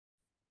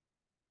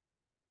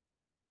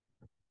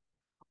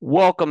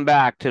Welcome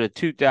back to the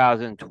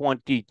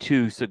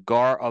 2022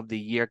 Cigar of the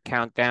Year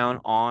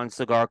countdown on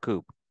Cigar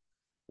Coop,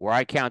 where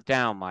I count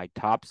down my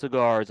top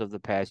cigars of the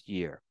past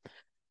year.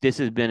 This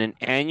has been an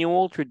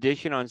annual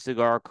tradition on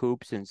Cigar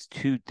Coop since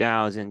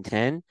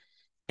 2010,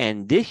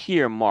 and this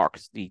year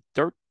marks the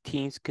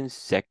 13th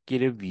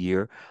consecutive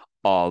year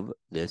of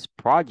this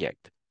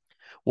project.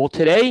 Well,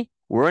 today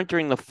we're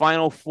entering the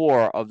final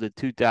four of the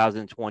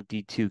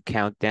 2022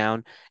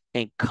 countdown,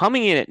 and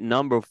coming in at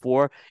number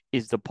four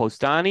is the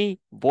Powstanie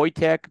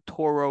Wojtek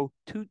Toro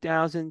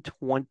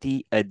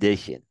 2020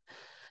 edition.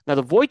 Now,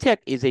 the Voy-tech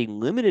is a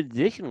limited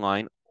edition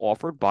line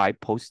offered by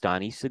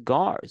Powstanie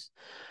Cigars.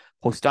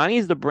 Powstanie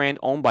is the brand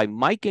owned by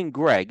Mike and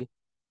Greg.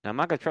 Now, I'm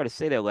not going to try to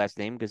say their last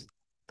name because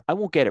I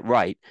won't get it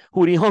right,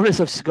 who are the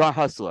owners of Cigar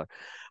Hustler.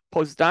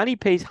 Powstanie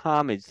pays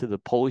homage to the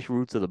Polish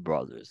roots of the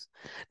brothers.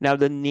 Now,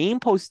 the name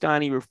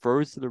Powstanie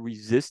refers to the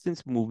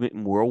resistance movement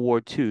in World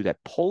War II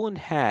that Poland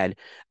had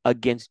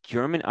against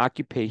German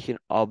occupation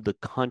of the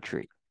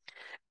country.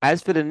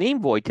 As for the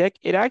name Voy-tech,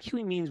 it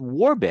actually means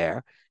war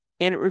bear,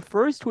 and it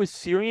refers to a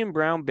Syrian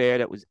Brown bear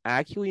that was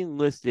actually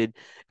enlisted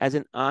as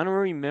an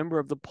honorary member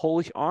of the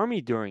Polish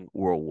army during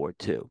World War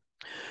II.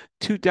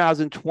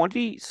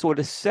 2020 saw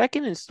the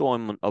second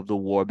installment of the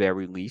War Bear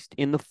released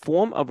in the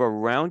form of a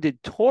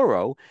rounded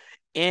Toro,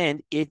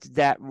 and it's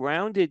that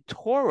rounded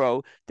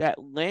Toro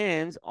that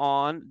lands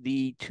on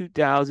the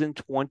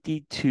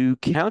 2022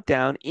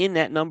 countdown in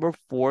that number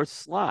 4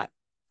 slot.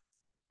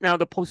 Now,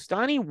 the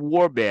Powstanie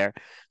War Bear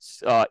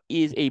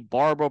is a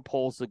barber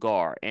pole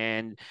cigar,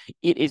 and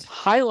it is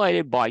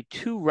highlighted by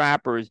two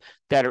wrappers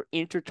that are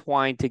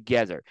intertwined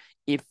together.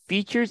 It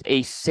features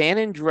a San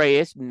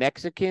Andreas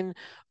Mexican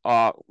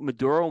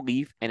Maduro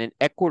leaf and an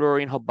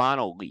Ecuadorian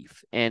Habano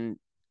leaf. And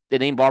the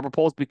name barber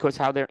pole is because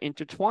how they're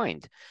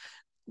intertwined.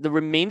 The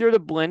remainder of the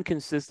blend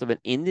consists of an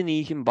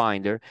Indonesian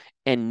binder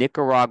and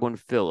Nicaraguan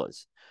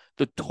fillers.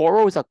 The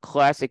Toro is a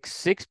classic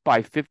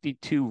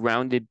 6x52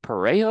 rounded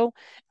Parejo,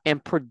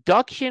 and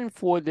production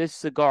for this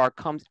cigar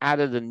comes out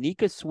of the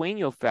Nica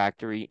Sueño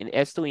factory in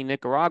Estelí,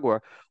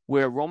 Nicaragua,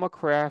 where Roma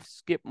Craft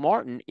Skip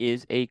Martin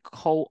is a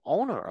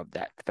co-owner of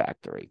that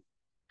factory.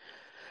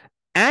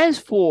 As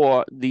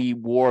for the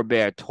War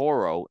Bear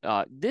Toro,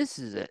 this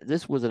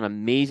was an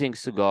amazing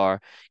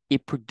cigar.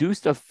 It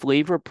produced a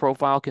flavor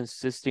profile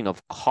consisting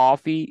of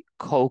coffee,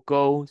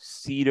 cocoa,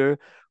 cedar,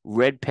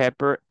 red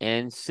pepper,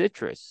 and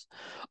citrus.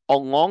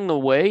 Along the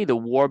way, the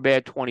War Bear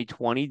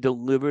 2020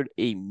 delivered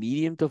a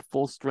medium to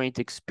full strength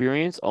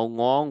experience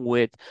along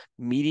with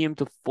medium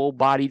to full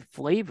bodied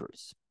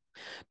flavors.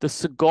 The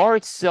cigar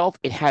itself,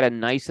 it had a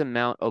nice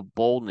amount of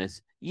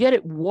boldness, yet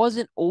it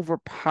wasn't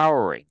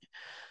overpowering.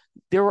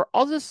 There were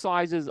other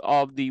sizes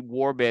of the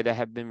War Bear that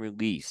have been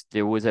released.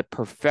 There was a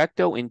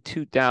Perfecto in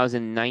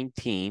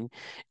 2019,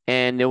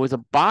 and there was a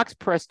box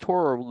press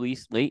Toro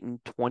released late in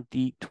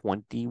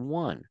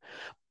 2021.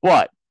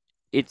 But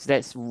it's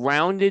that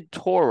rounded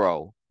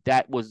Toro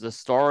that was the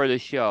star of the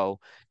show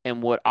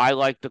and what I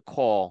like to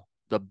call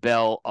the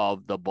belle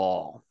of the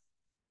ball.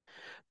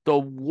 The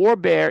War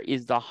Bear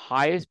is the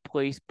highest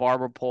placed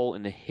barber pole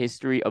in the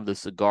history of the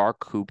Cigar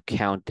Coop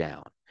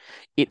countdown.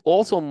 It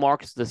also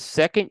marks the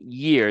second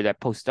year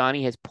that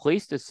Powstanie has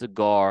placed a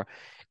cigar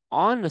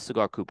on the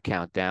Cigar Coop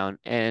countdown,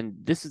 and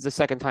this is the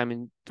second time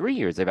in 3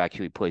 years they've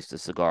actually placed a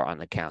cigar on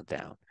the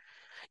countdown.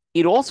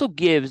 It also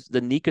gives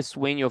the Nica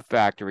Sueño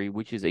factory,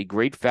 which is a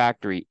great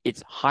factory,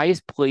 its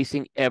highest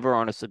placing ever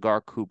on a Cigar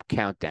Coop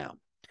countdown.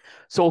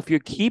 So if you're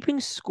keeping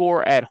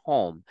score at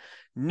home,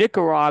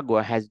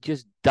 Nicaragua has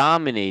just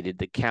dominated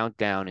the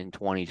countdown in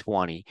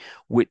 2020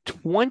 with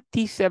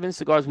 27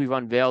 cigars we've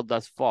unveiled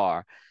thus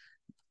far.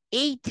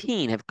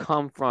 18 have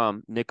come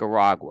from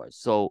Nicaragua.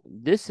 So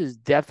this is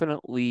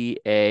definitely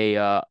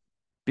a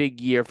big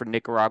year for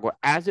Nicaragua,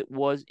 as it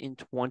was in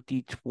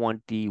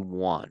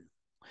 2021.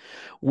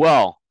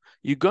 Well,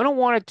 you're going to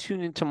want to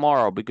tune in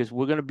tomorrow because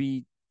we're going to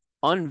be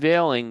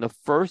unveiling the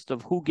first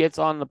of who gets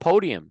on the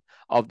podium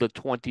of the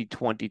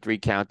 2023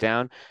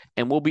 countdown,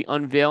 and we'll be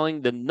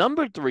unveiling the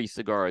number 3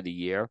 cigar of the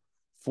year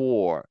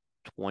for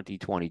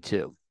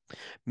 2022.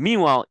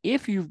 Meanwhile,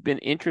 if you've been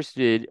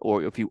interested,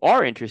 or if you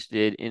are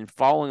interested in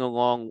following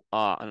along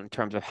in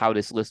terms of how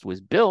this list was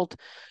built,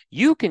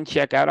 you can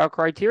check out our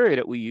criteria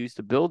that we use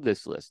to build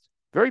this list.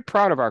 Very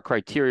proud of our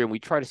criteria, and we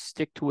try to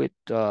stick to it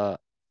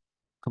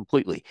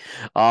completely.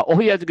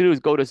 All you have to do is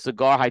go to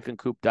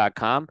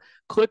cigar-coop.com,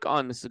 click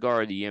on the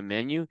Cigar of the Year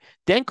menu,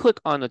 then click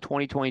on the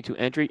 2022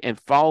 entry and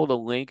follow the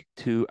link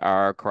to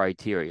our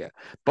criteria.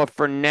 But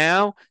for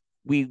now,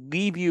 we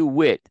leave you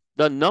with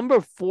the number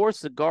 4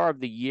 cigar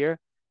of the year,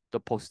 the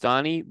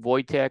Powstanie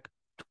Wojtek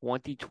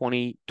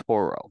 2020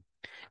 Toro.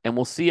 And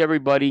we'll see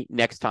everybody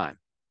next time.